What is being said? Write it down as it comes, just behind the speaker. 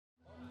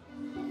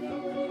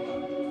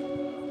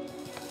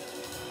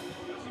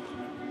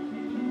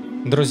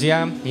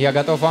Друзья, я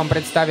готов вам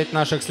представить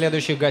наших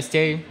следующих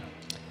гостей.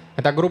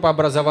 Эта группа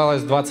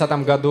образовалась в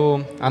 2020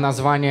 году, а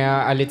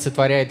название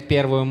олицетворяет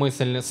первую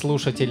мысль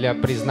слушателя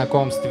при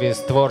знакомстве с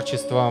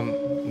творчеством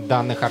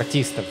данных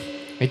артистов.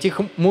 Ведь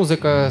их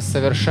музыка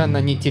совершенно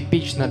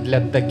нетипична для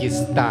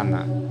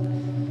Дагестана.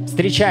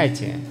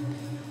 Встречайте,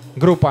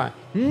 группа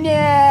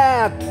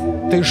 «Нет!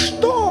 Ты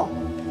что?»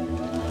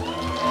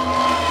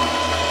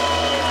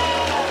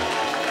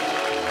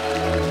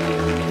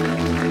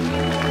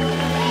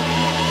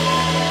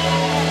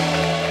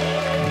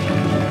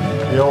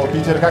 Йоу,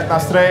 Питер, как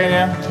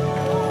настроение?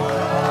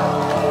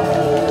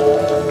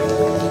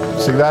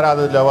 Всегда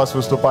рады для вас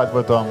выступать в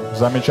этом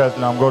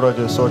замечательном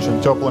городе с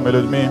очень теплыми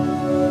людьми.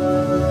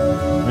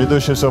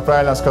 Ведущий все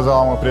правильно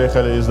сказал, мы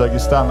приехали из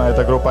Дагестана,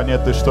 эта группа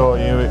 «Нет, ты что?»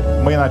 И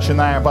мы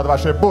начинаем под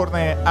ваши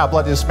бурные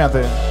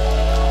аплодисменты.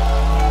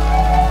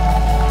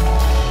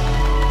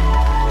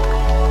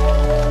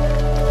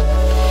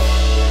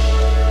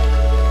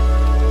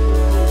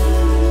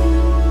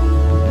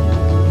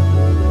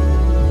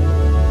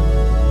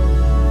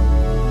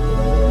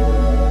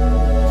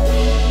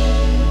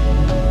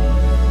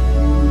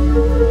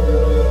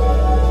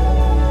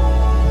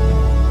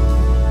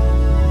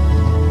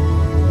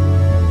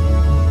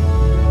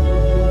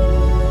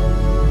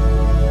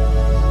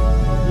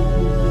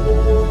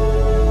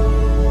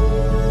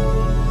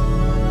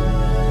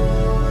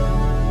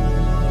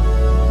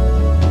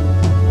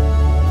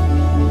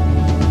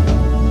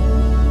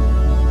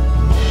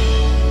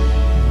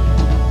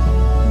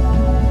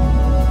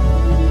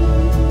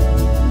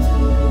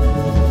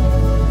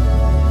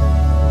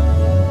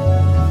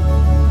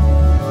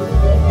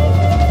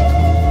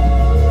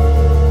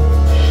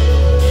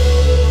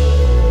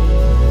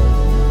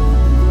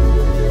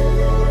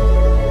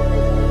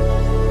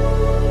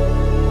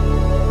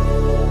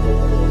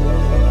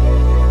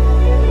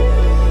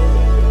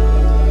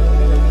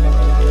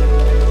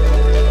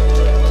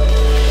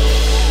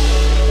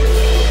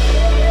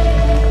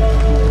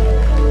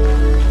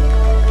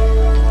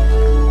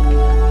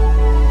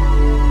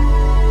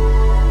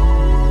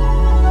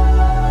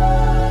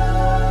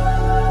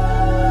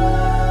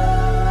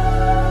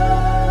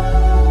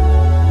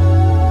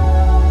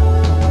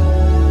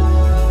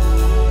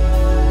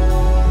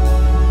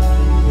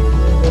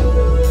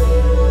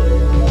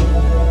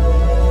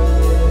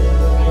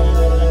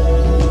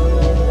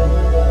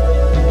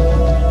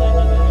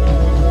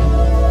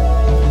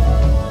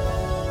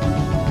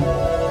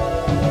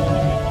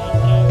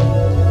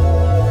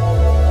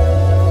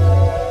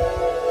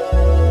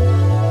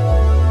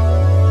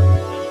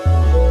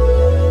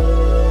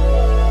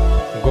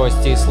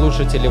 Гости и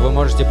слушатели, вы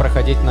можете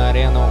проходить на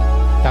арену.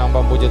 Там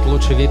вам будет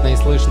лучше видно и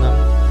слышно.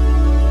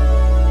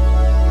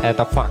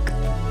 Это факт.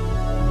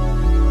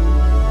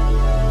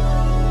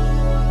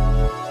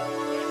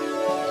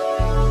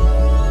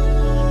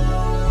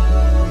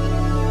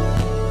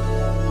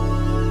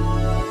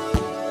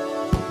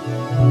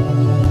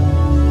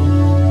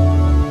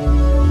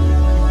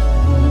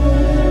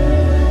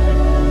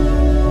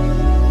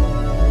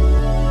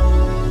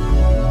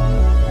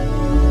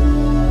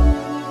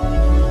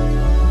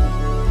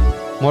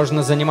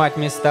 Можно занимать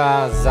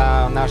места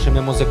за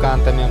нашими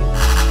музыкантами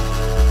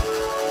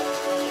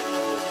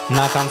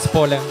на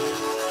танцполе.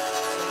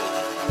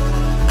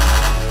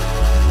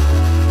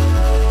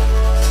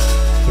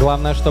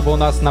 Главное, чтобы у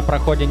нас на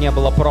проходе не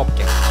было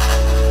пробки.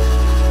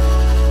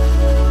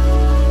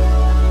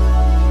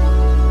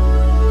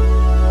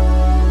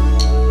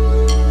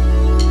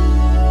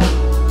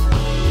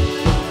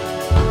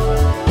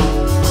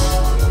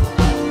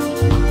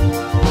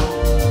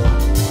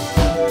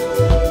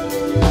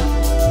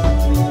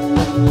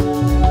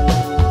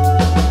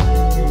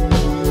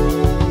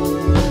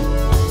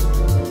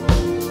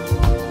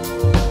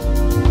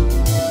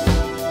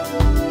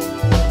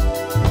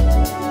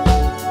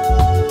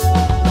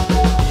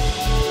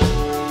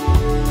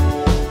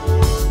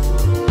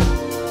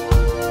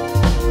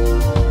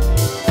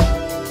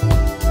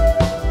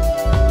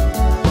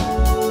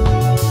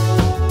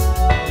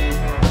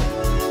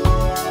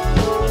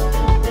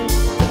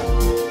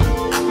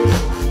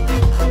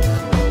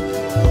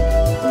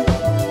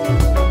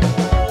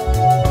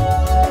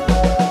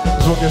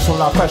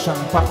 Шумно фэшн,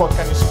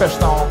 походка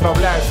неспешно.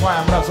 Управляю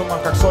своим разумом,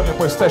 как Sony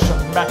PlayStation.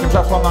 Мягким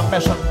жафлоном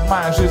мешан,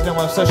 моя жизнь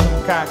в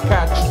сессион. Как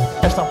кач,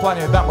 в этом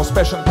плане дам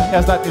успешен.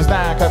 Я знать не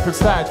знаю, как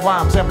представить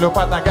вам землю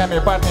под ногами,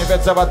 парни.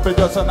 Ведь завод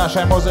придется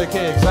нашей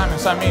музыке. Экзамен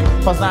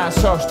самим, познаю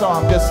все, что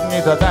вам в детстве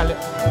не додали.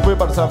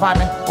 Выбор за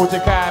вами,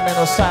 утекая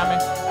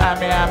минусами.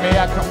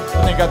 Аммиаком,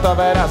 не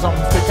готовый разум,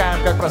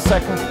 втекаем как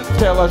просека. В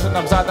тело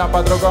женам задом,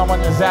 по-другому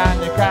нельзя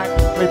никак.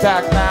 Ведь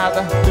так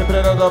надо, ты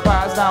природу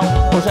познал.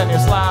 Уже не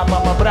слабо,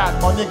 мой брат,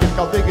 мой нигер,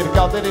 калдыгер,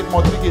 галдерит,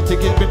 мой триггер,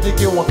 тигер,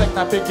 бедиги, вот так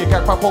на пике,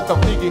 как по полкам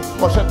книги.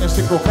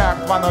 Волшебницы в руках,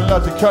 2-0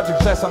 лётик,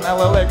 Кёрдик, Джессон,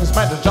 ЛЛА,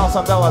 Космедик,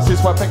 Джонсон, Делла,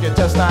 Зис, Вапеки,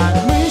 Теста.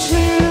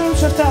 Мысли в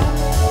чертах,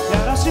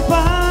 я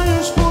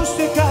рассыпаюсь в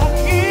пустяках,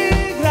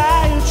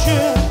 играючи,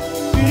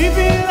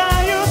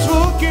 перебираю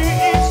звуки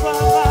и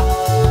слова.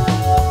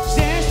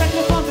 Здесь так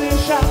легко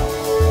дышать,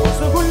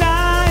 воздух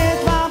гуляет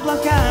в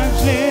облаках,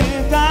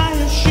 взлетает.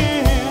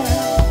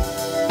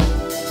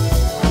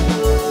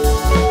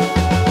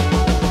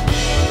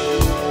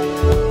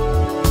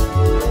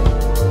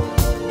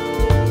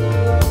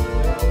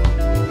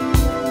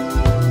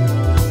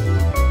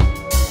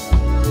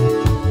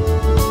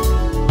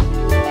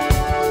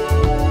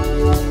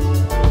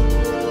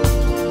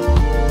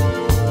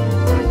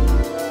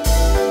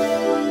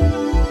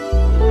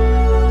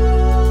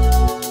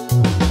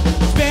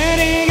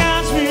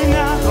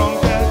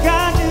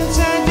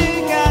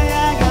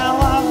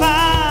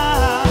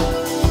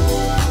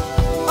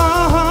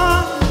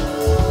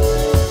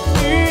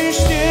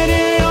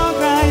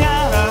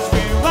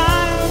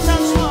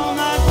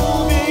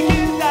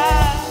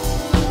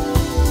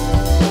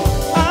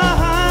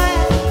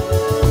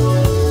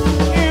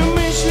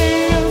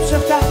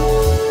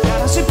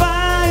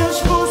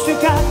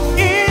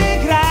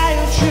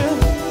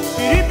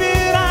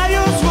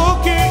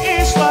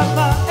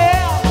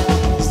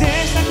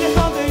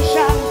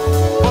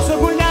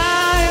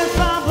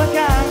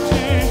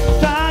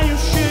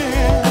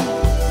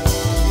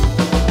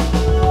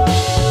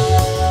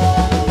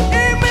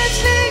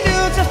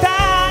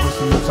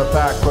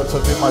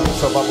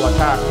 вьются в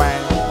облаках,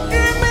 мэн. И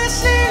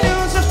мысли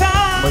льются в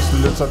так. Мысли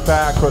льются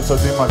так, кольца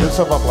дыма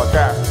вьются в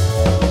облаках.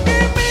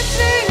 И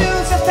мысли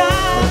льются в так.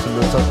 Мысли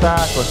льются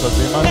так, кольца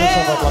дыма вьются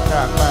в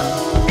облаках, мэн.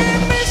 И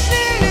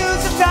мысли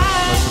льются в так.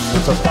 Мысли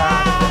льются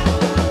так,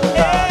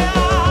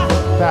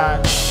 так.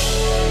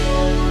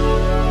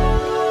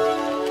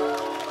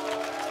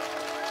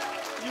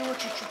 Его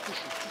чуть-чуть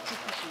пушу,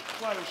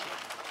 клавиши.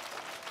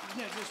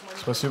 Нет, здесь мои.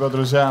 Спасибо,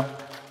 друзья.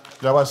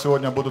 Для вас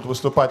сегодня будут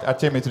выступать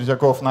Артемий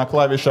Третьяков на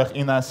клавишах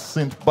и на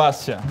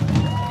синт-бассе.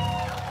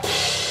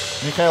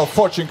 Михаил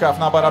Форченков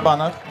на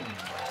барабанах.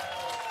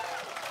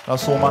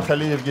 Расул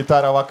Махалиев,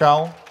 гитара,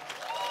 вокал.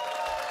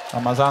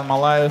 Рамазан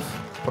Малаев,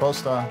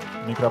 просто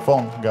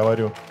микрофон,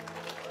 говорю.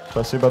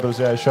 Спасибо,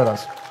 друзья, еще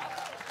раз.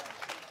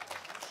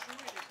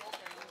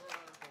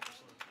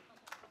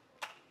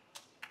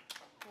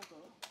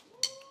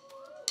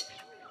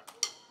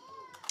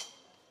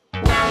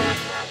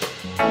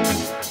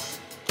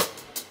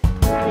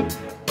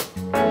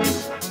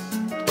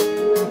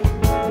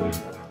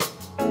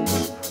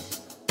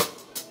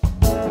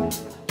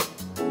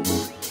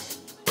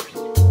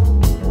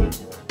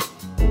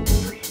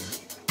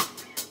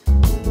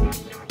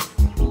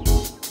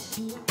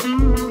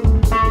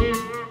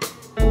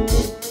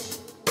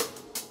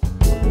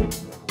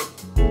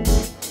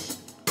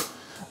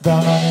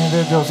 Давно не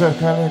видел в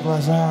зеркале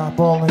глаза,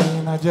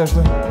 полные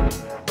надежды.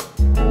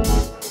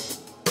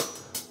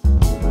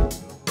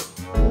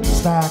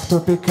 Знак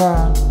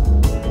тупика.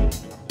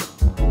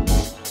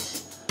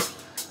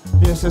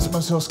 Есть ли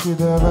смысл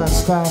скидывать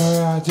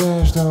старую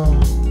одежду?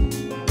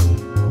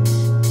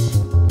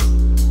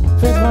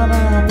 Ведь мы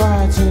на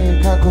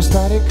апатии, как у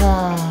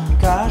старика.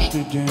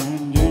 Каждый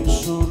день, день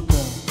сурка.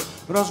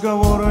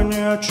 Разговоры ни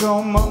о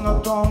чем,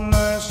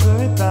 монотонная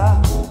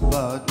суета.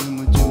 По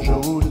одним и тем же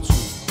улицам,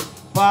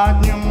 по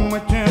одним и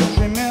тем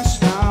же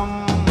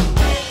местам.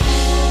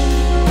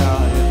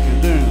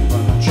 Едкий дым по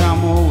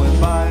ночам,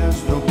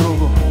 улыбаясь друг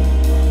другу,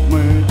 мы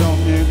идем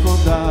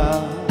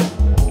никуда.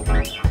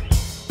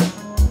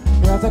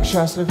 Я так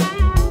счастлив,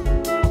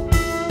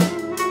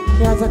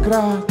 я так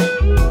рад.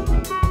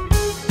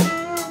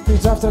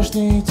 Ведь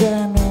завтрашний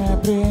день мне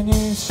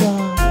принесет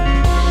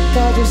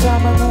тот же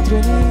самый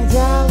внутренний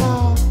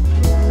диалог.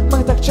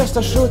 Мы так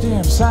часто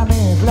шутим, сами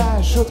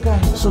являясь шуткой.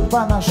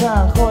 Судьба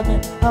наша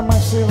охотник, а мы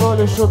всего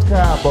лишь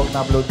шутка. Бог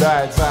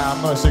наблюдает за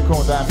мной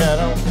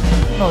секундомером,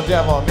 но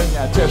дьявол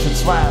меня тешит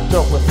своим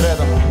теплым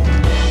бредом.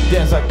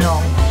 День за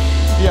днем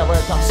я в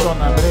этом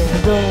сонном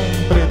бреду.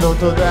 Приду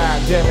туда,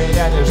 где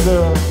меня не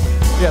ждут.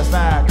 Я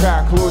знаю,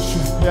 как лучше,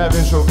 я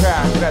вижу,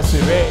 как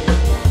красивей.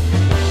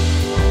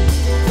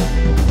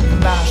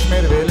 Наш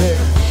мир велик,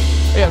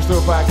 я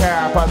жду,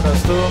 пока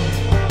подрасту.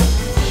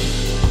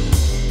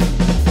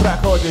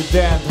 Проходит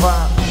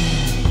день-два,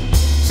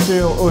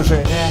 сил уже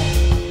нет.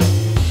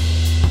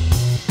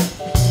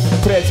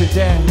 Третий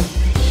день,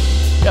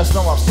 я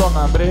снова в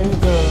сонном бреду.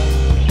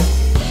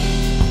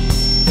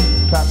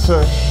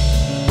 Танцуй,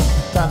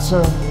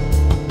 танцуй,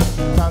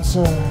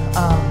 танцуй,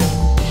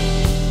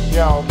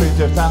 Йоу,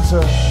 Питер,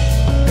 танцуй,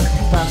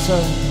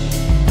 танцуй,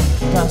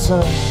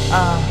 танцуй,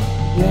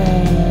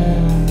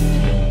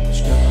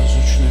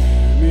 Сказочный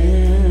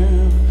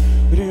мир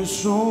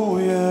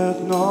рисует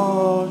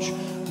ночь,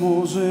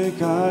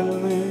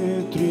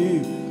 музыкальный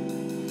трип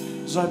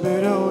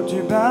заберет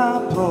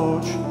тебя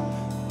прочь.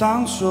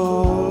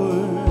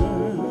 Танцуй,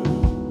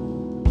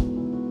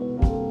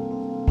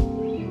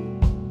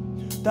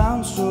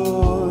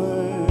 танцуй,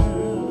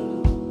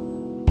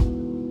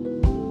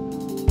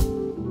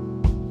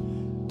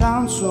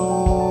 танцуй.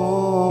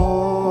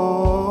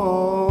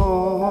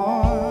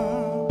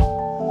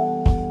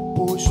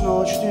 Пусть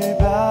ночь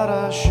тебя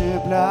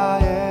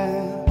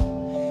расщепляет,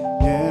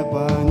 не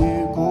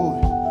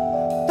паникуй.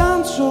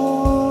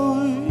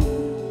 Танцуй,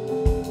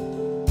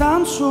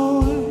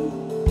 танцуй,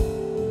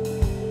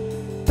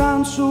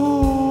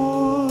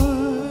 танцуй,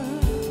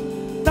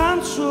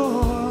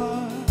 танцуй,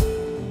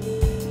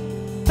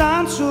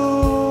 танцуй,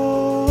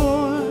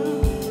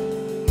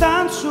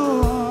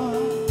 танцуй.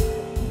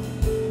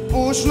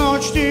 Пусть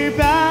ночь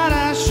тебя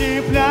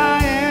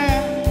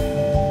расщепляет,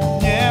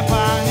 не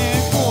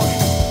паникуй.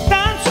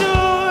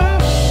 Танцуй,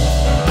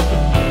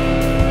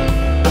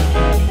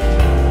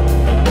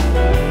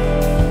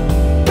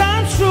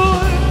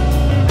 танцуй,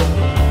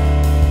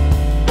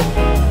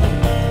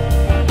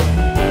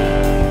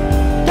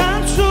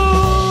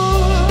 танцуй.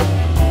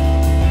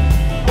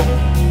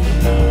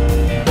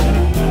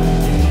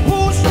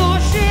 Пусть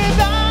ночь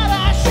тебя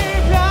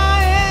расщепляет,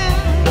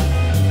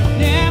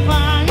 не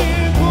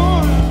паникуй.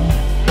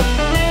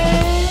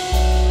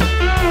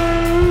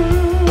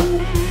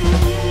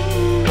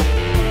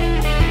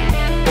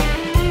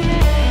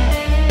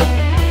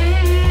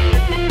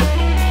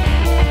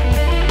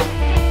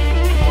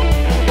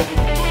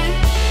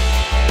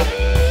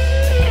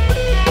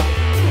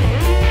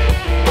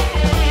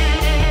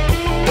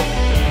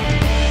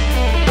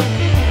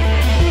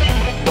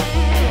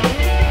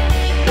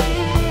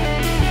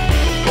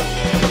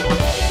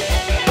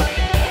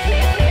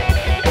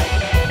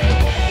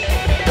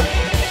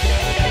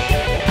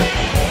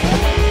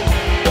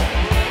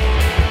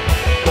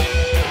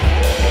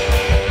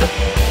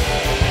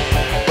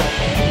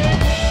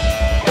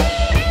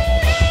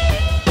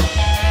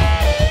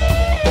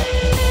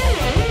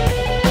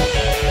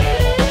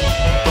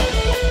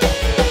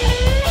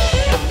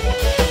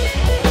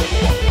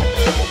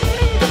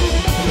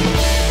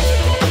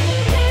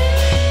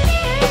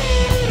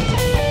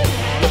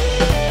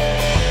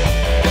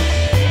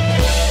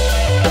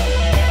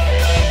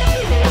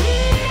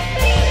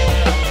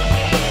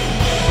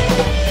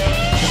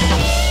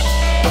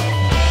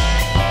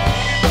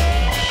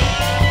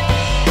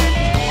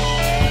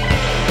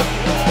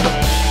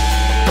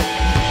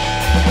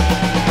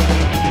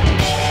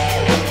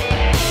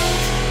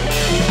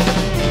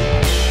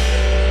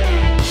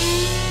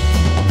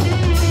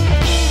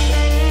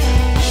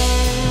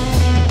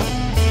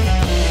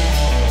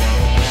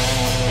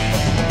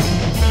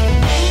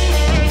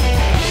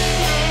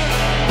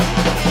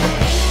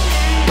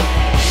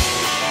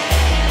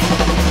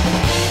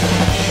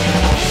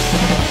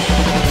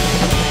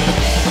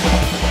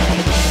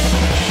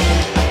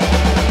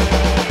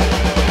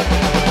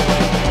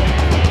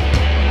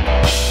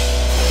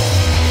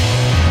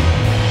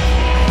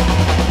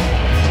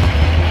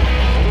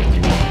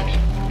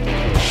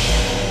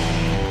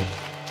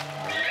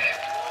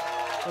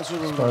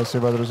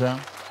 Спасибо, друзья.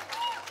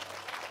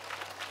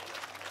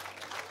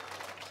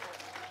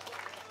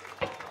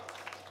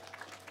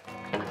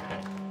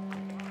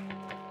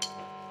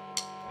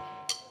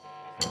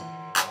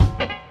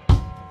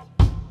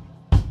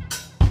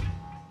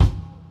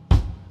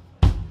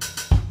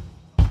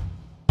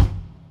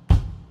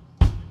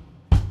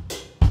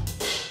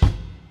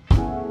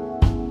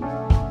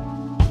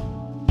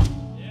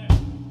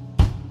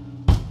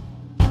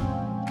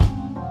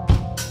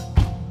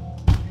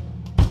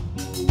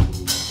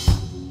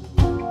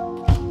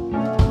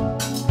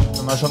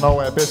 Наша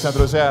новая песня,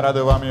 друзья,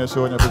 рады вам ее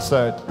сегодня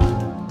представить.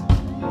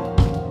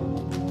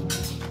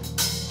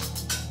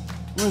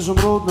 В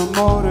изумрудном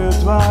море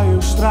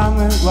твоих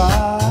странных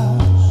глаз,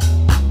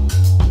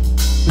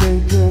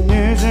 блики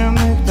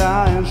неземных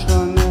тайн,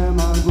 что не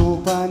могу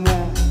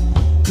понять.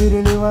 В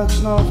переливах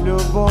снов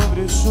любовь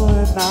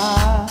рисует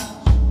нас,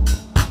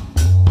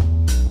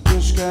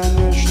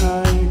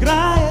 бесконечно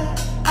играя,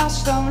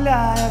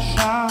 оставляя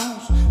шанс.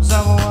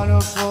 За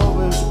вуалью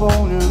слов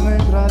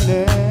исполненных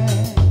ролей,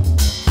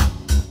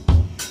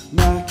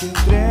 мягкий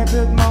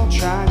трепет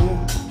молчания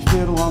в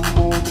первом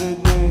мудрый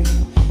дней.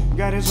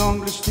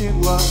 Горизонт блестит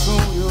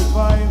глазурью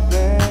твоих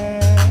плеч.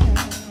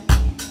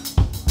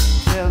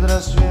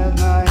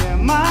 Предрассветное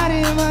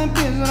марево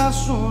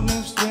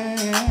безрассудных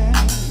встреч.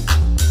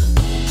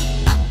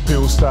 Ты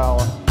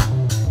устала,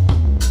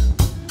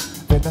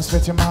 ведь на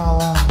свете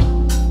мало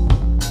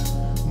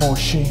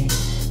мужчин,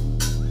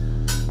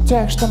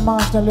 тех, что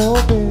можно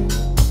любить.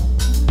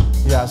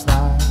 Я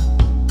знаю,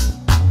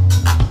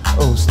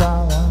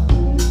 устала,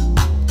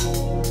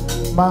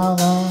 мало.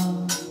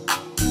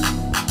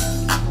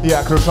 Я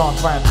окружен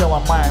твоим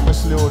телом, мои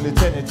мысли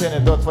улетели тени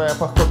до твоей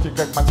походки,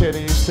 как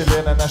материи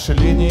вселенной. Наши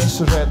линии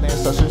сюжетные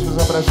сошлись в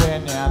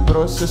изображении,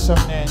 отбрось все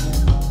сомнения.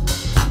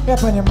 Я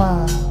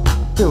понимаю,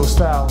 ты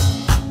устал,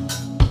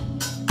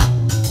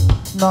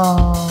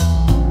 но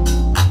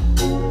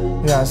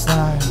я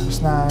знаю,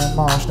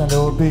 можно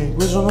любить.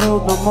 В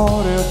изумрудном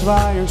море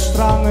твоих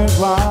странных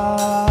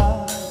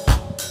глаз,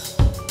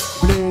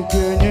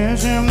 блики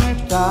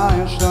неземных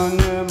тайн, что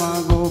не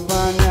могу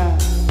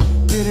понять.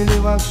 В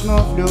переливах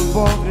снов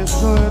любовь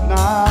рисует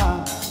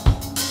нас,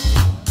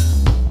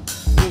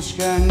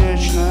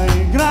 бесконечно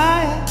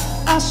играя,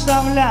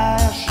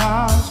 оставляя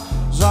шанс.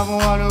 За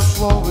вуалью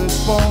слов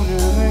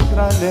исполненных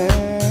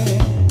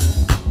ролей,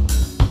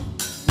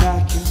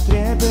 мягкий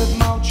трепет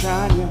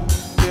молчания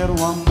в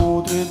первом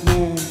мудрый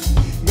дней.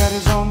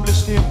 Горизонт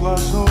блестит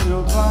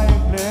глазурью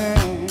твоих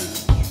плеч.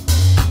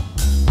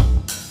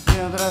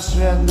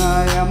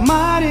 Предрассветная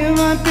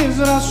марево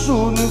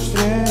безрассудных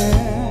встреч.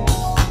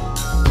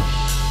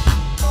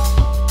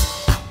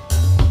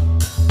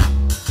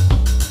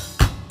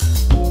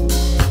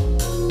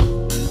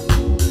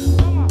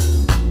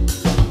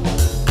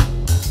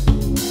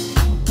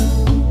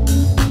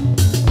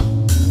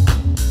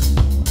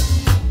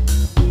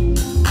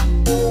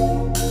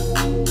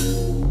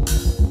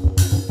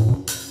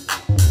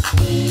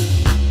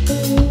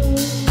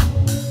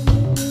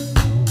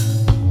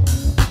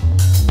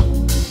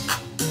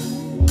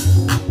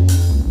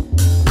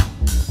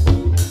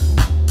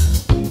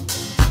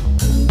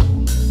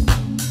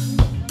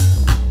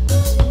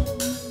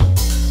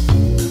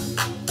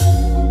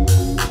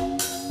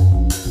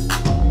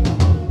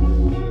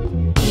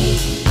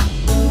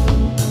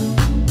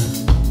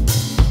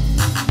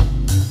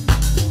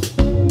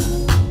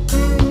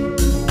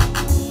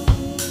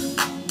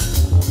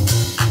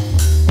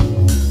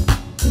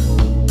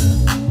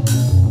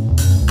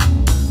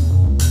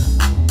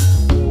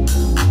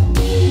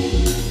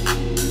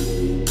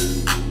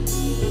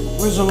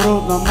 В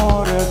изумрудном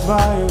море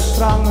твоих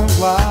странных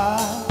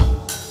глаз,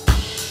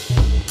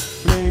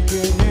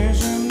 блики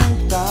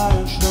неземных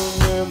тайн, что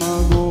не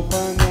могу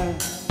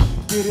понять.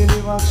 В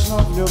переливах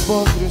снов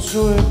любовь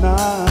рисует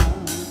нас,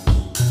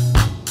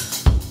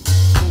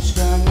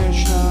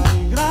 бесконечно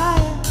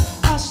играя,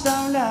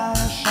 оставляя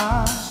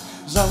шанс.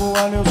 За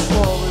вуалью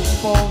слов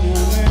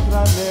исполненных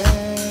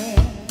ролей,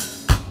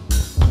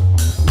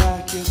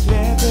 мягкий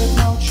трепет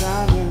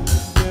молчания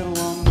в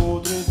первом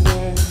мудрый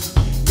дней.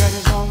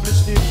 Горизонт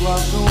блестит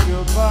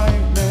глазурью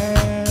твоих плеч.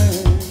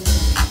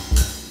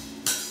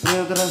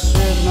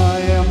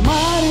 Предрассветное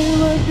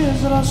марево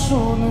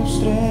безрассудных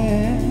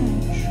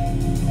встреч.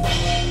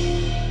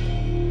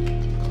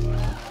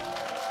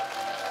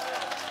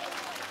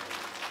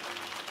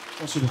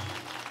 Спасибо.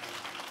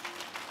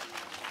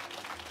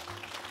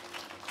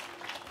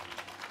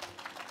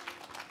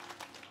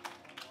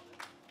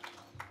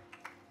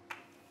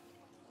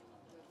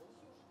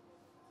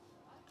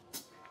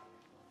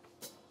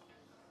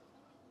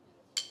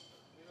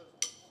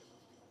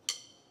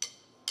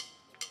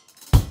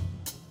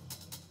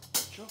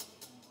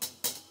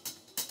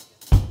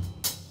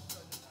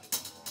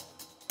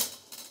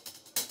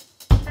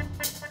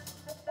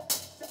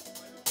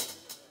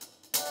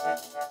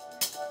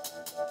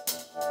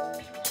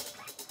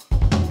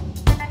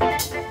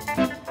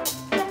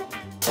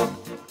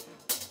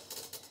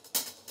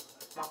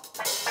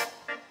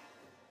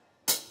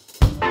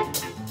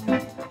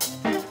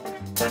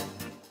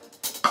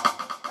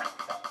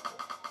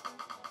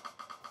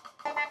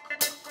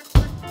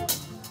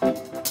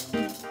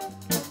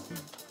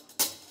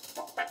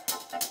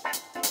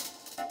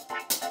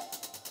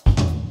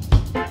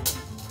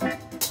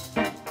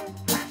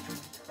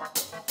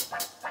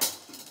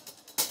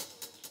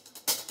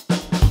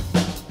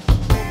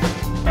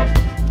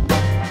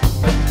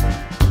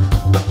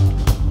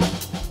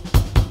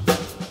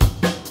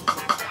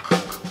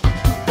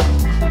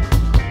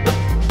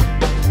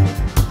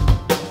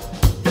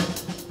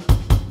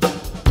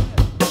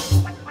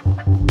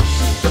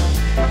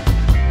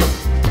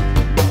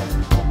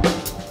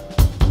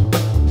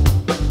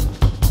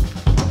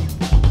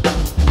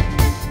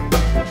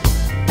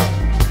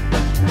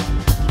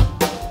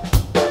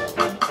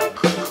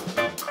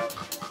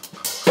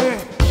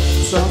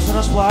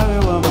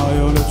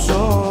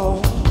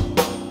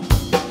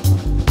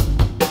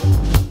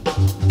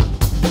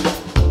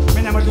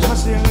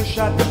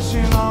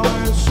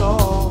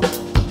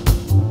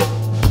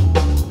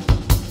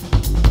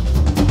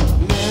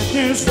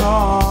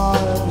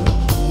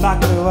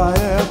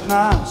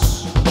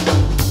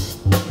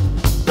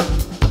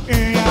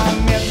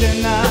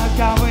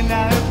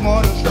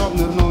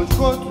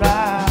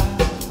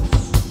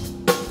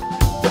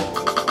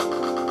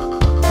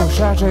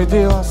 диджей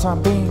делал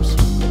сам бимс.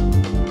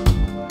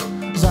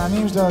 За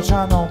ним ждал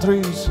Channel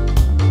 3.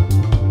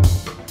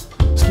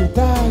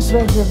 Скитаясь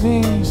вверх и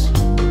вниз.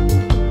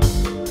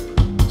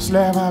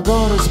 Слева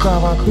горы,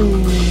 справа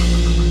бит.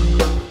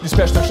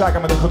 Неспешным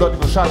шагом этот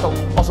художник шаттл.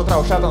 Он с утра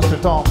ушатан с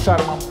притом,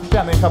 шармом.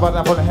 Пьяный хабар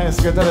на поле Хэнс,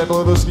 где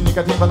был русский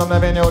никотин, в одно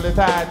мгновение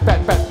улетает.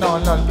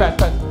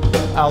 550055.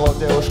 Алло,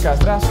 девушка,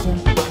 здравствуйте.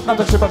 Нам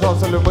такси,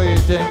 пожалуйста, любые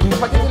деньги.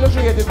 Водитель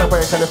уже едет, мы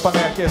поехали в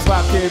панельке.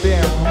 Сладкий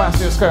дым,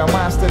 мастерская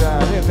мастера,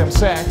 ритм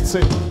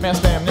секции.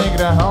 Местным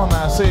негра, он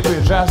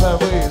насыпет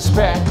джазовые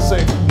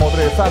специи.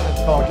 Мудрые фразы,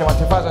 новые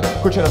мотивазы.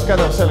 Куча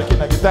рассказов, селики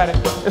на гитаре.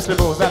 Если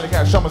бы узнали,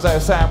 как что мы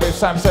зависаем, вы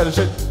сами стали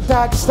жить в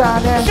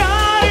Дагестане.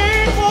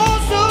 Жарит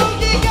воздух,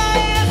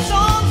 дикое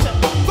солнце,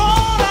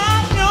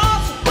 город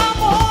мнется, а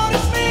море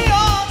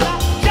смеется.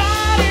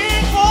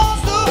 Жарит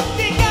воздух,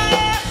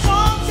 дикое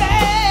солнце.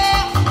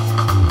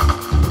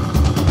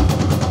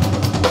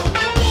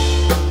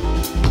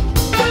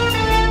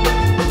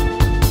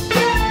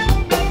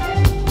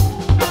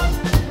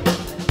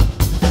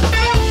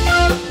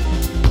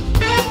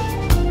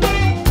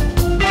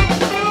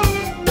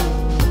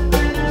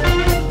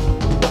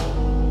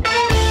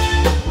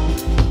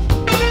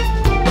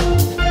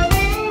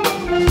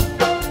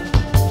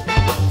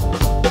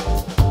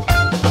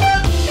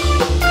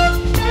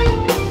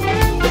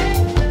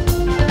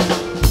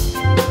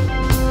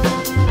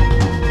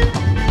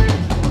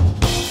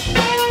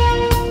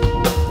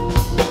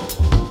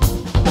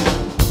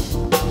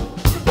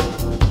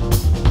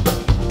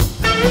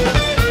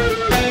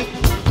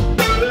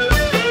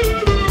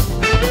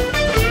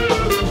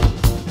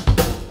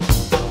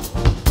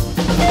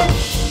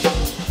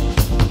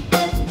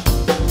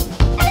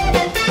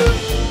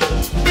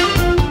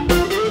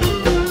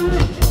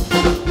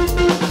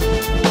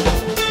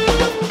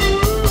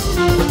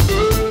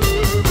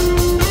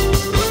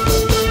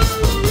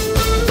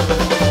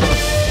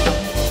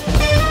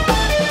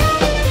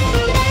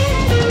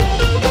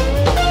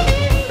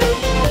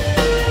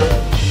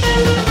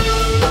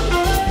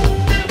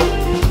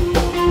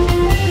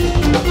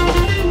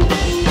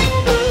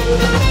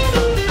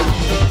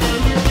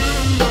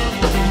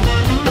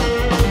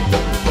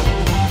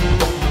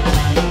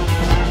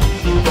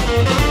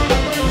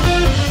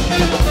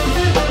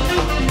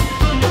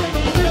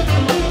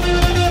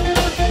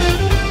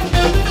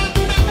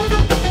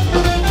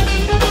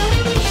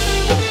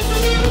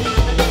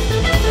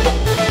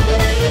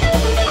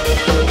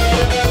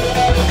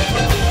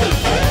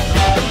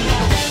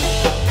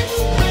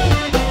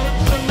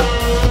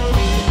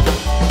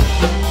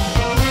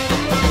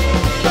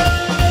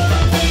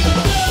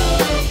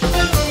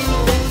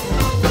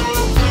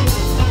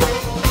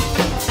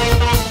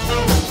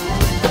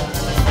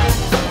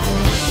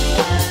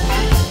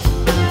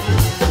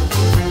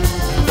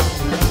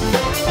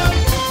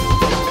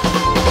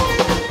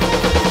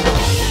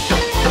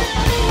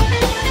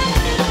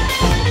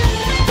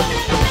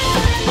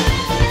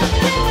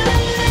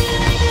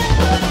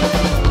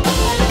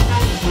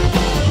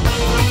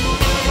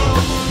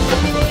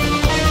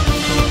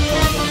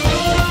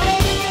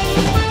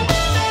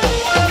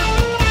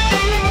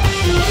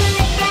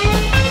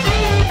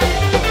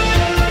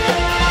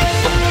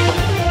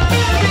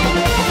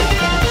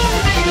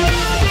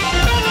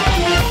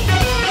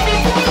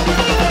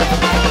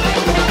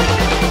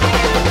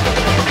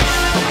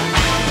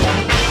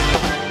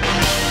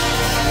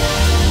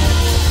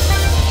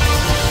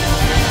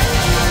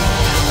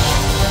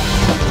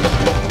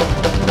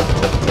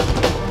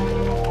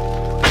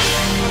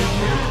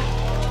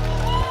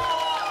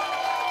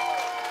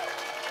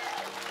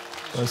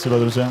 Спасибо,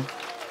 друзья.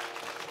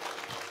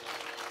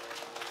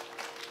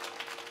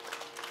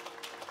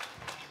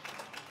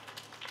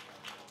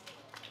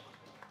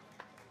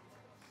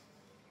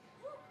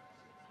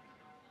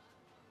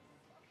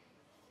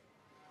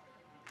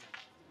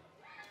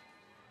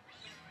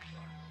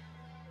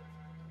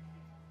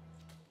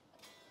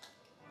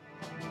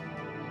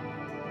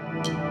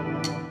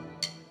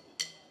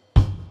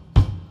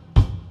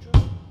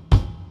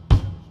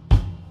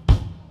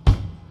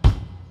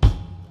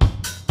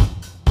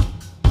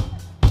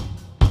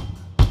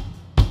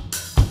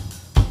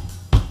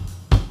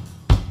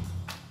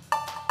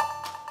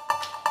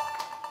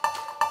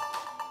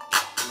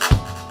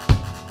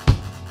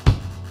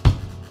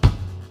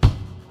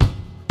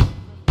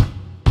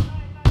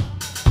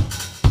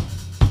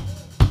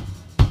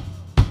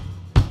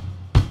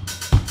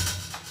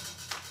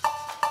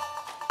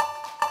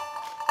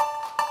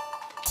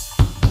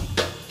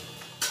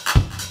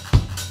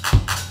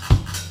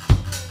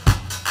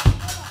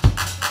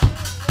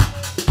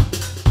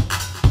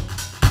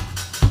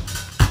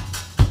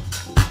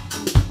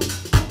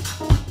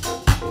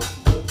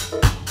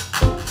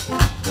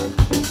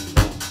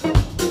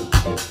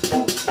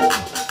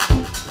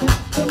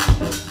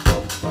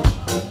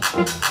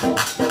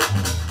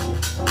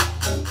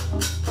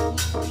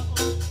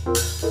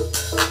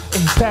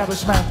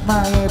 Establishment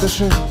моей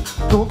души,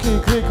 гулки,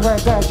 крик,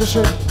 дай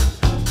души.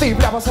 Ты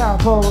вляпался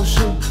по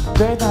уши,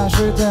 ведь наш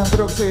ритм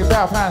вдруг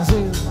тебя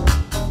пронзил.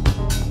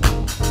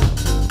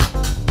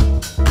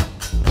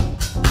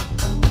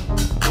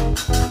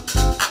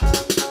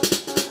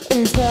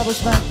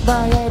 Establishment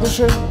моей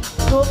души,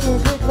 крупный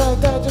крик в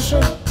этой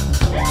тиши.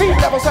 Ты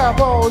вляпался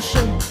по уши,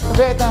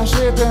 ведь наш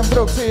ритм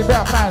вдруг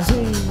тебя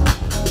пронзит.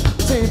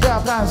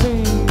 Тебя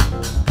пронзит,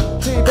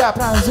 тебя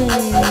пронзит.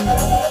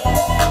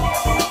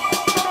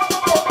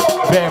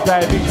 Время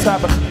проявить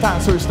сабр,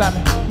 танцуй с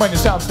нами, мы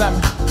несем с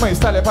нами. Мы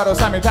стали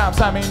парусами там,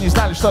 сами не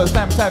знали, что с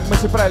нами станет.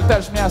 Мысли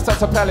пролетаешь, мне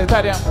остаться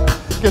пролетарием.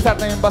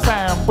 Гитарным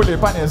басаем, пули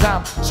по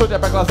низам. Судя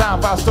по глазам,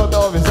 вас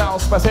кто-то увязал.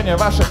 Спасение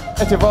ваше,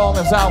 эти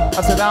волны в зал.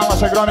 Оседал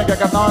наша громика,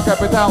 как новый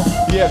капитал.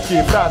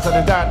 Едкие фразы,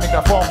 летает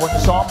микрофон. В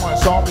унисон мой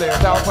сон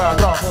летал по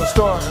другую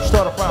сторону.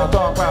 Штор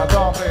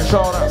потом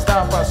пришел,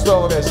 раздав по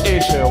столу весь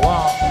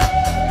эшелон.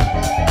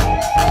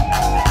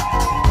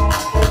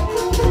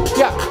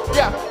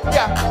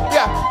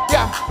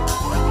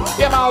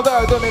 Я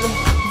молодой думали,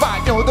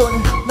 Ваню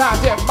Дунь,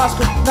 надев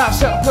маску, на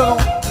все плюнул.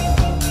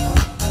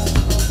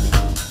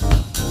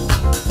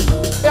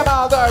 Я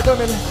молодой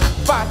думали,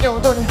 Ваню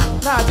Дунь,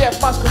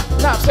 надев маску,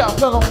 на все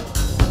плюнул,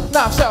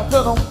 на все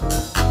плюнул.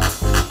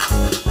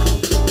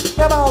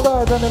 Я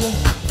молодой думали,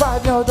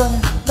 Ваню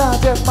Дунь,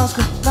 надев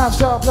маску, на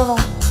все плюнул.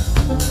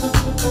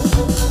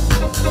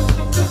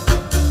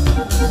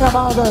 Я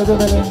молодой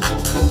думали.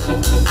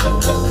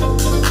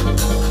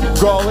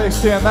 В голых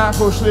стенах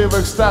ушли в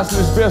экстаз,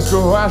 лишь без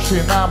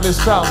гуаши нам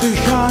блистал.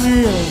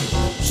 Дыхание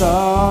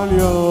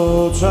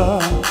сольется,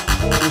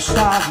 и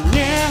став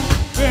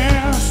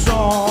невесомы,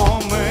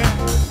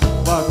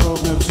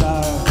 вокруг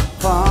мерцают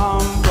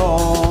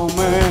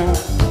фантомы.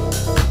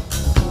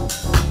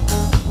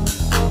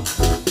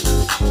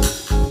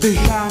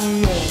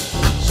 Дыхание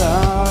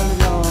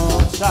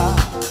сольется,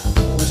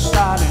 мы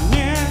стали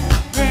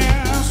невесомы,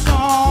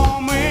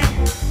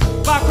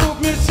 вокруг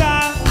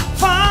мерцают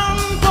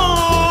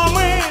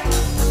фантомы.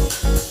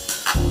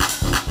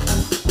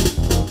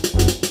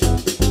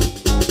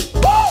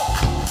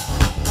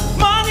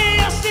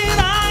 Мания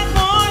стирает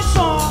мой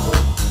сон,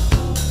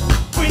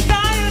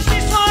 пытаюсь не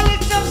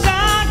свалиться в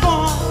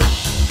загон.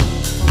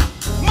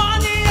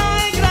 Мания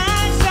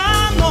играет со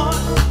мной,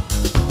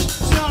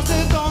 звезды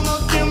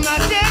тонут в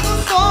темноте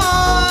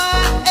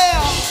густой.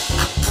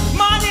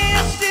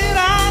 Мания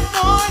стирает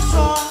мой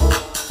сон,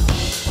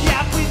 я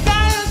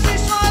пытаюсь не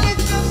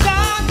свалиться в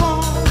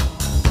загон.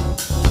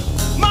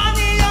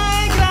 Мания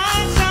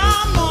играет со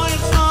мной, и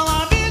снова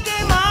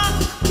видимо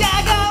я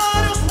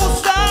говорю с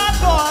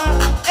пустотой.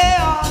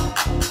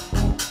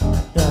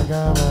 Я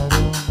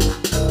говорю,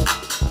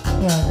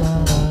 я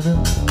говорю,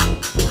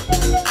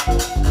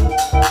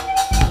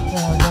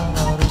 я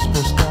говорю с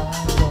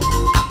пустотой.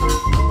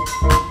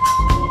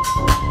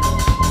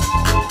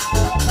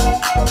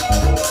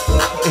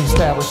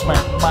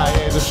 Establishment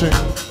моей души.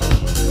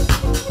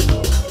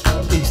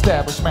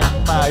 Establishment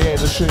моей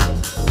души.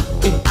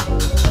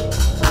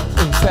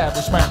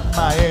 Establishment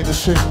моей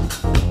души.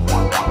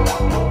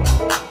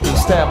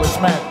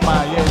 Establishment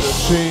моей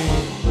души.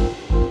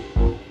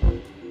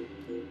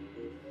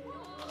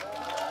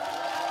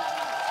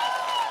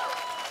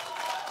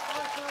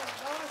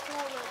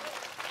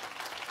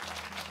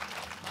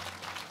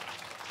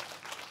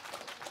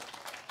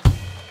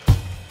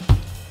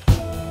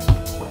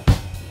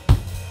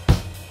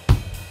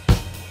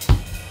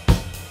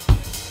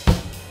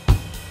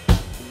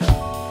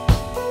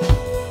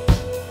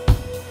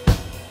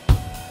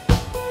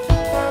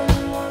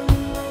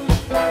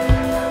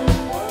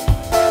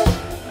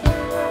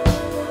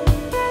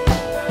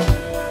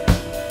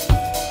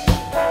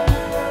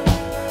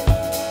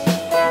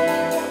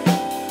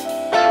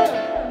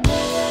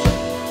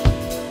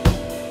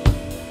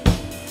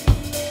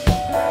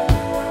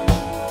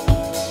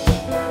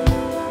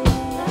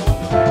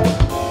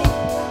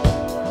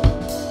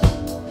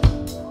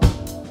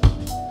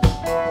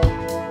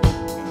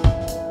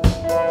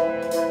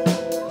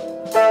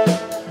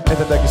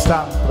 Это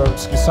Дагестан,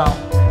 пророческий саунд.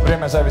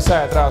 Время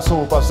зависает, раз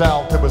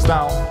упоздал. Ты бы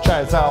знал,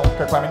 чай зал,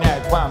 как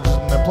поменяет вам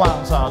жизненный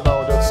план.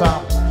 Заодно идет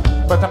сам.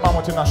 В этом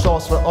омуте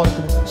нашел свой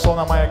отклик.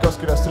 Словно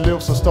Маяковский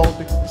расстелился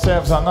столбик.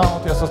 Сев за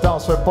ноут, я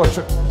создал свой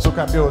почерк.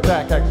 Звуком бил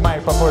так, как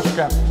мои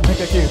побочка.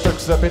 Никаких только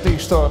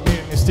запятых, что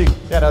мир не стих.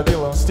 Я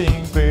родил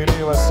инстинкт,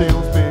 прилива сил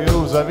в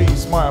Перу.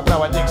 Завис мой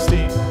проводник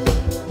стих,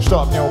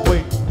 чтоб не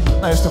уплыть.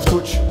 Но если в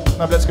туч,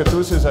 на блядской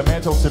тусе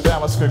заметил тебя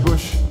в адской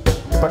гуще.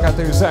 И пока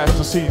ты юзаешь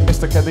тусить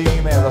вместо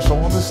кадеина, я зашел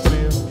в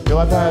индустрию и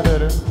латаю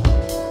дыры.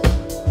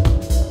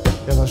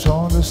 Я зашел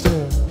в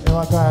индустрию и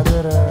латаю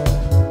дыры.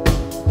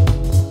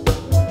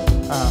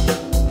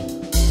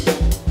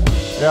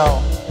 Йоу,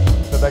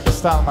 это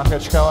Дагестан,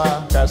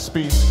 Махачкала,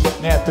 Каспий.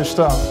 Нет, ты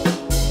что?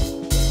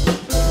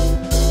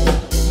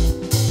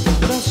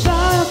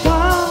 Бросаю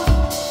план,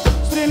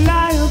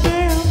 стреляю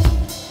дым,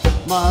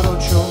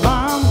 морочу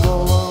вам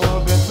голову,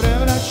 опять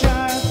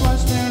превращаю в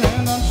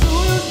пластилин,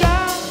 танцую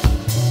я,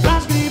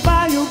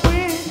 разгребаю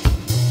пыль,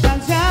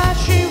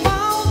 скользящей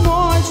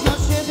волной,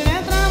 сносит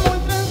ветром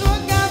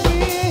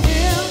ультразвуковым.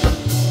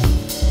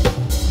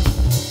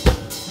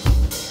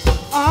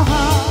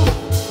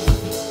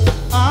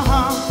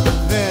 Ага,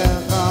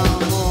 ветром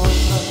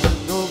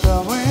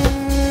ультразвуковым.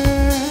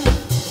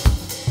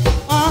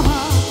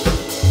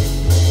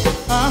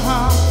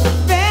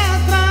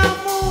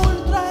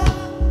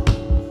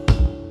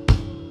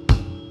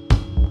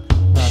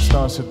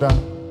 носит, да?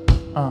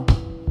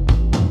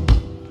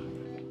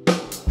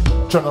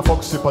 В черном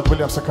фокусе под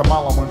Вильямса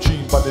Камалом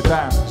мчим,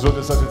 подлетаем,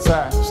 зуды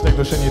зазрицая, снег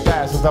души не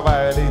тая,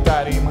 создавая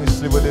элитарии,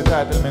 мысли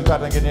вылетают,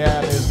 элементарно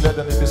гениальные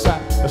взгляды небеса.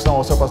 Я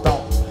снова все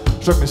познал,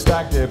 шок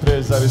места, где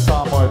прежде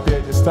зависал мой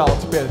пьедестал.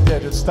 Теперь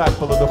держит стать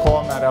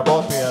полудуховной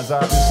работы, я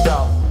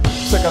записал.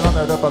 С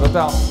экономной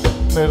доподотал,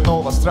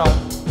 нырнул в астрал,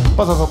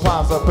 позаду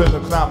план,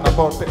 запрыгнул к нам на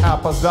борт и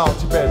опоздал.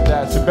 Теперь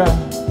для тебя,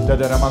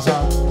 дядя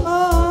Рамазан.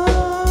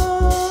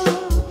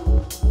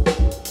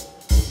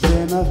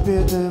 Время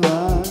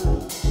впитывает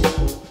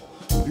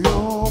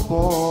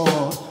любовь.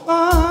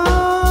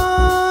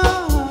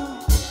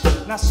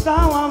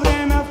 Настало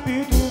время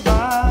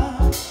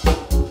впитывать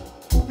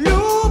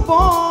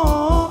любовь.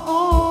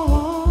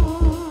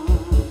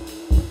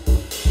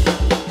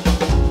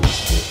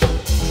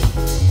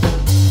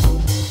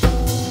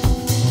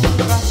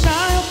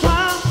 Бросаю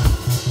план,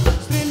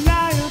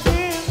 стреляю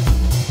дым,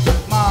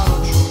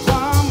 молчу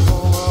вам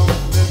голову,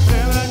 ты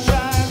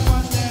превращаешь в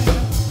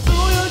последнюю.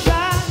 Тую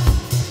я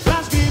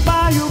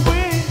разгребаю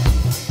пыль,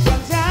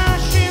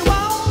 скользящей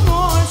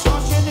волной,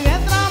 сносит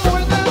ветром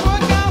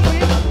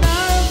ультразвуковый.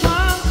 Бросаю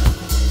план,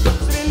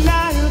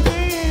 стреляю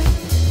дым,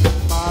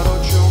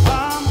 молчу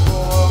вам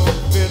голову,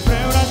 ты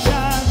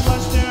превращаешь в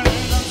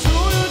последнюю.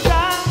 Тую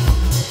я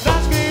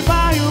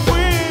разгребаю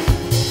пыль,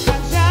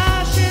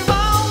 скользящей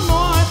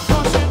волной,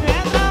 сносит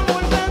ветром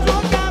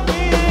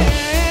ультразвуковый.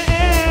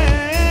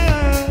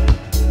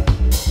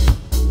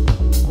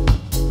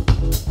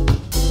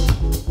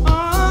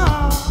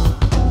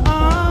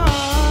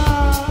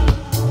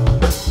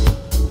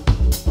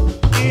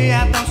 И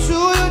я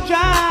танцую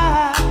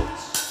джаз,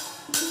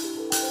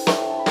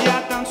 я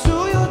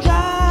танцую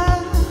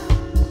джаз,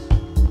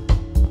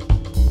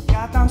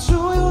 я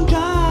танцую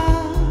джаз,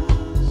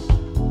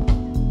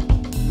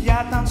 я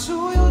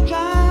танцую джаз,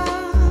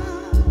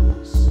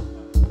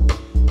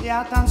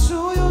 я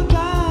танцую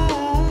джаз,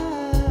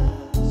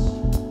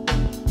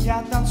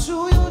 я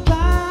танцую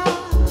джаз,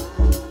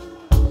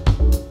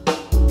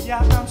 я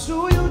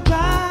танцую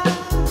джаз,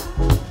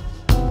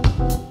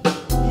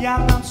 я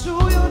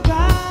танцую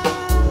джаз.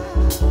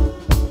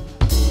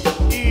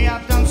 И я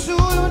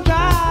танцую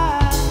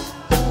джаз,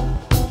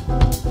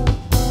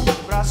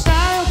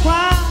 бросаю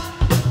план,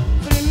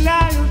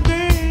 стреляю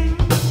дым.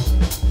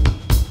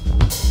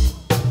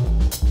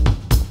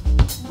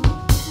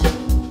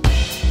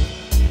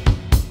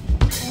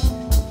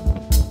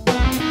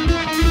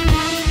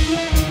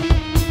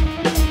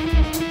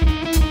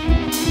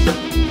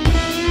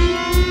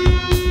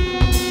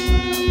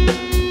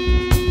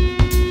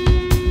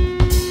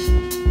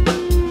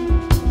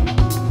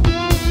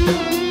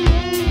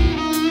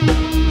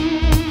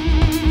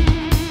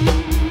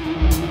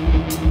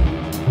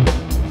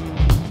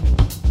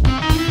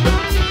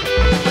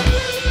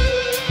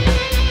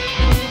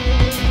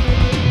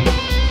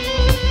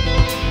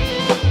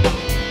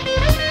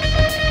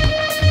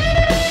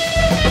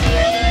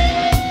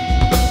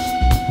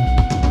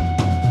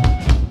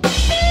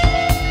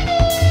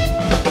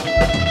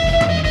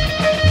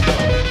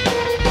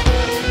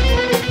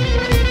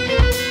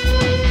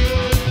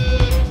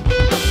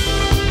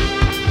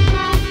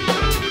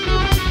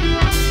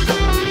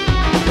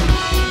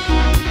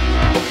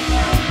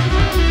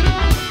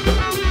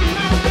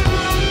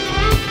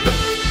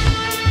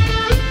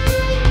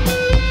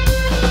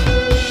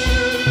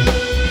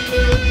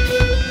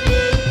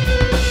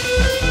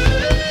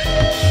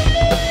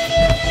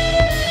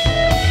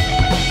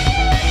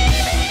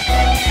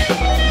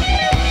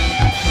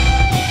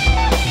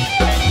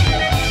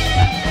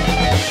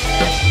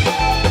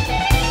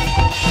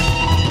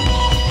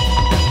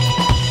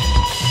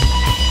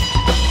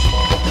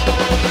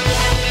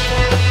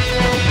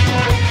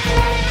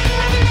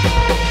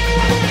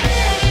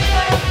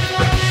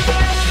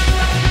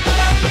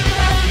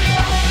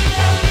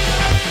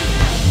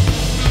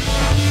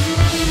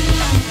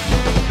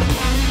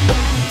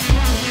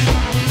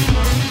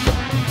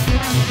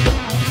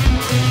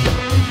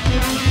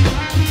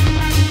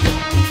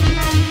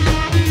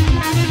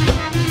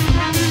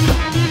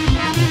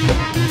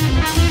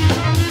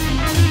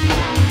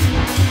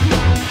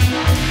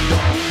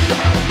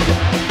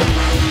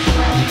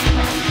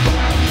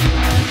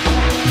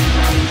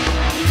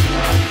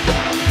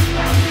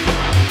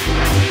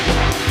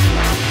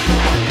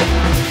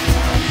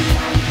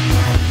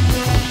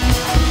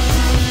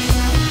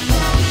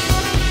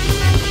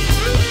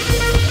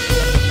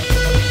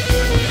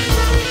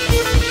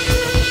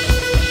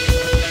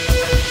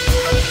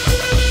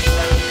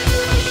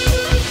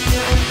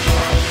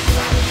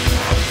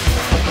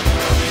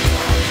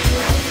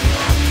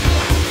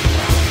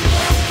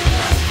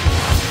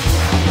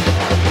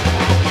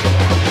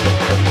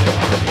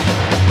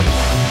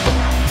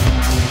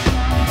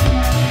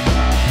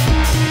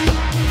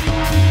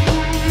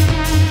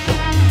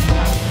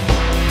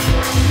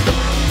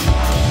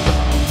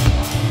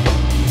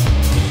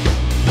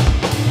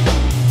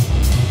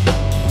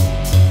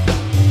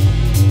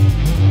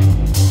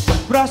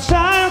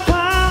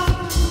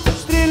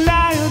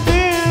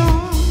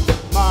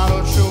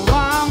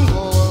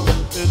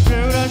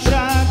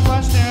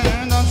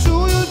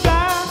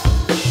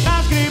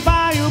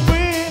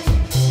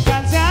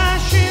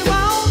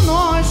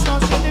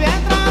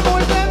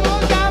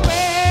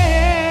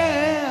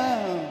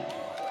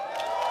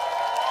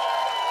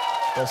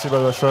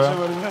 Спасибо большое.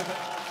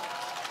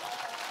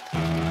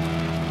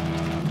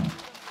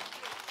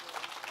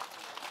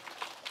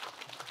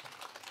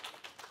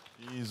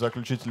 И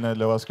заключительная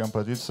для вас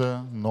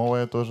композиция,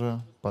 новая тоже,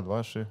 под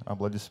ваши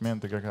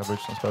аплодисменты, как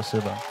обычно.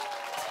 Спасибо.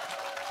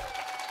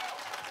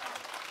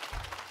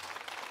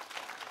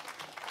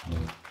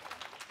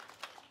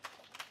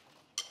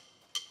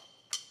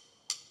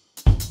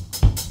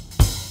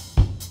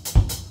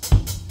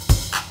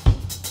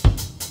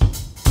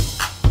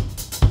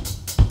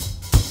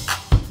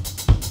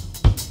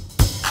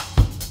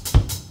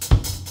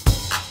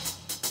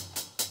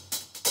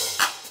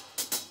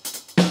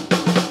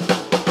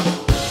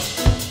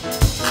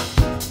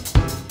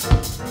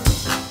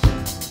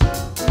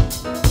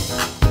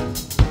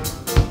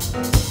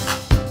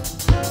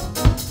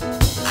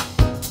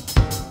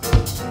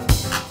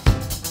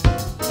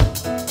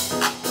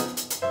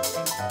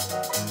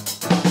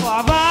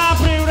 Слова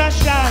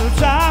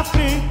превращаются в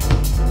крик,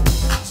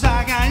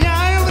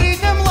 загоняю в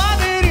ритм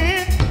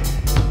лабиринт,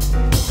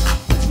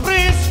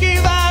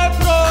 впрыскиваю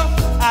кровь,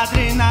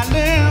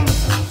 адреналин,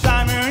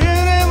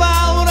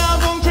 замеревал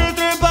разум,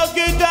 читры под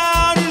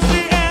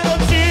гитаристы,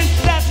 этот син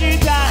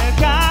рассчитает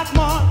как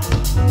мой,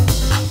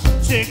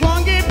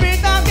 циклон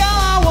кипит над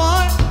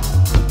головой,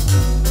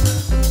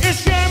 и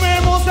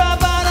схемы мусора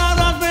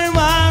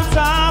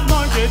разбиваются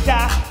вновь,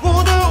 я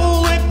буду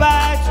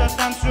улыбаться,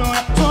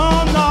 танцуя со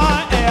мной.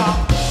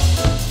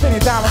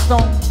 Перед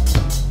сном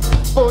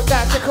путь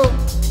на чеку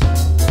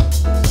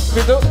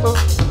веду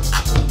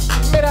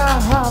мира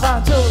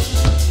авантюр.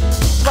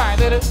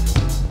 Спайдеры в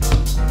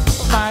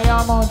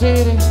моем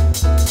мундире,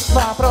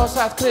 вопрос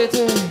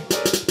открытый,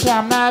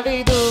 прям на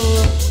виду.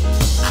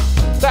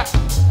 Да,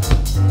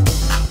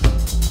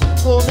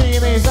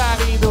 глубины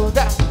завиду,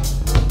 да.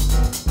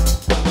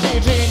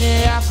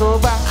 Движение в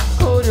губах,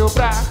 курю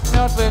прах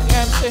мертвых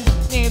МС,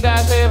 не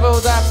доживу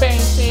до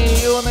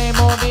пенсии. Юный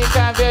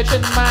мудика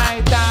вечен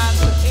мои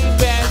танцы и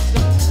песни,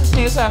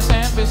 не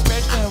совсем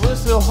беспечный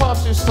выстрел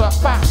общества.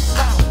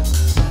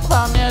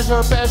 Во мне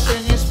же пеши,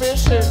 не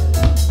спеши,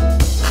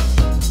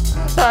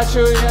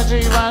 хочу я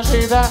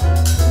дживанши, да.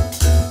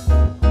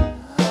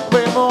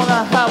 Выму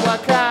на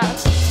облака,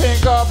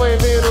 синкопы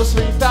вирус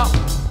летал.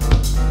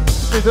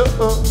 Веду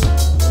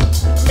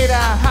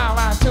мира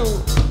авантюр,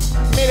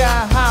 мира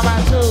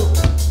авантюр,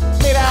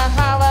 мира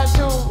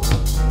авантюр,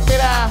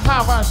 мира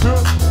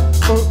авантюр.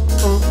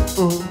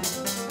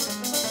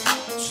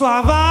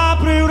 Слова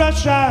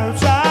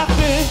превращаются в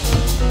крик,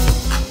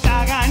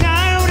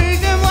 загоняю в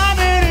ритм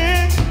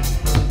лабиринт,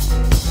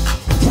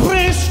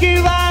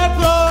 впрыскиваю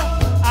кровь,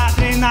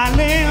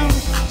 адреналин,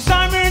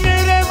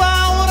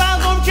 заминировал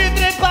разум,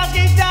 читры под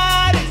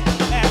гитарист,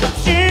 этот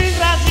син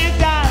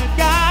разъедает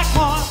как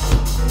мой,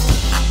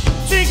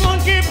 циклон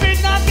кипит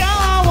над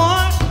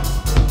головой,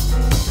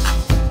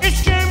 и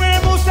схемы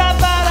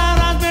мусора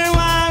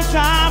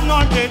разбиваются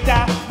вновь,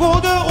 я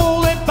буду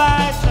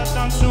улыбаться,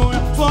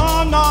 танцуя со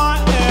мной.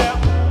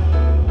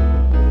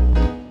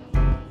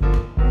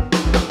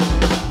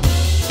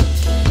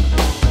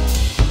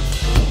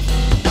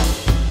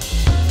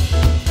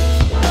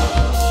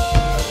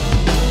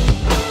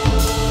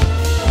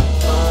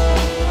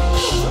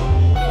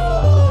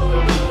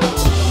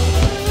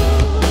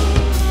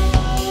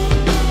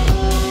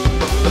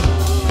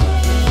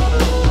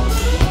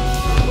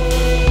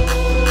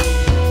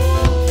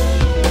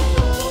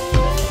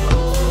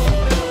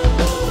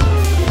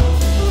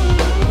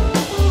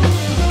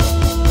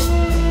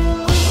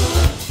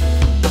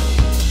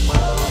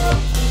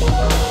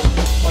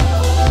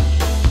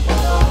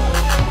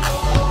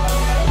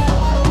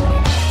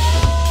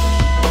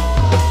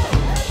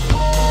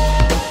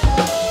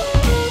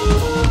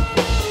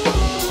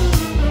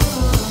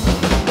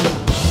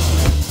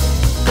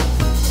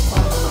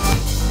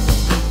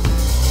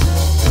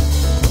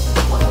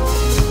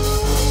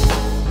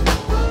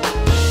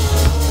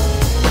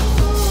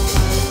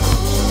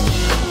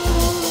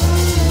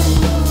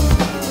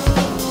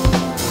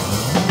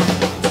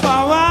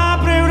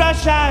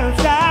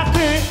 Превращаются в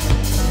крик,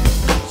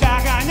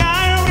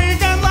 загоняю в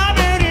ритм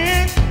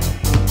лабиринт,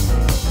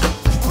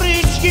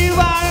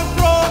 впрыскиваю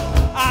кровь,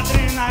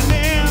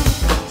 адреналин,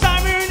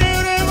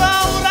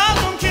 заминировал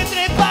разум,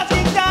 читры под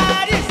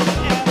гитарист,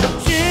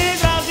 син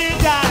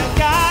разъедает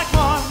как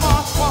мой,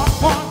 син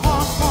разъедает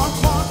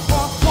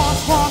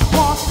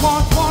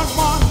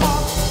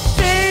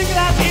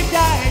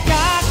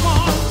как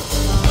мой.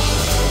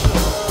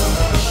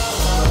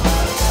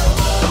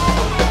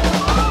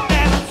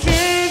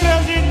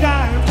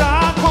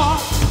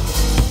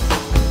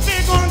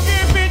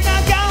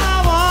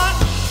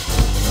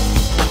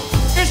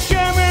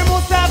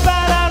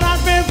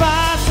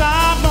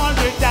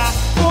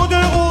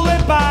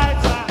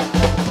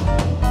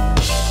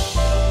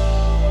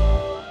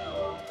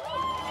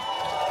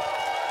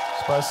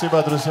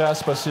 Спасибо, друзья,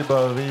 спасибо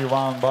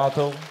V1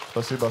 Battle,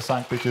 спасибо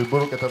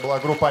Санкт-Петербург. Это была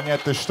группа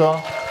 «Нет, ты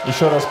что?».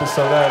 Еще раз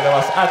представляю для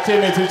вас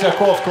Артемий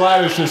Третьяков,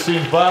 клавиши,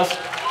 синт-бас,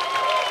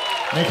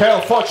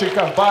 Михаил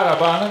Фотчиков,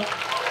 барабаны,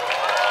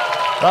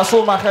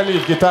 Расул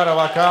Махалиев, гитара,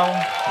 вокал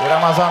и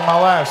Рамазан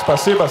Малаев.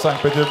 Спасибо,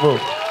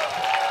 Санкт-Петербург.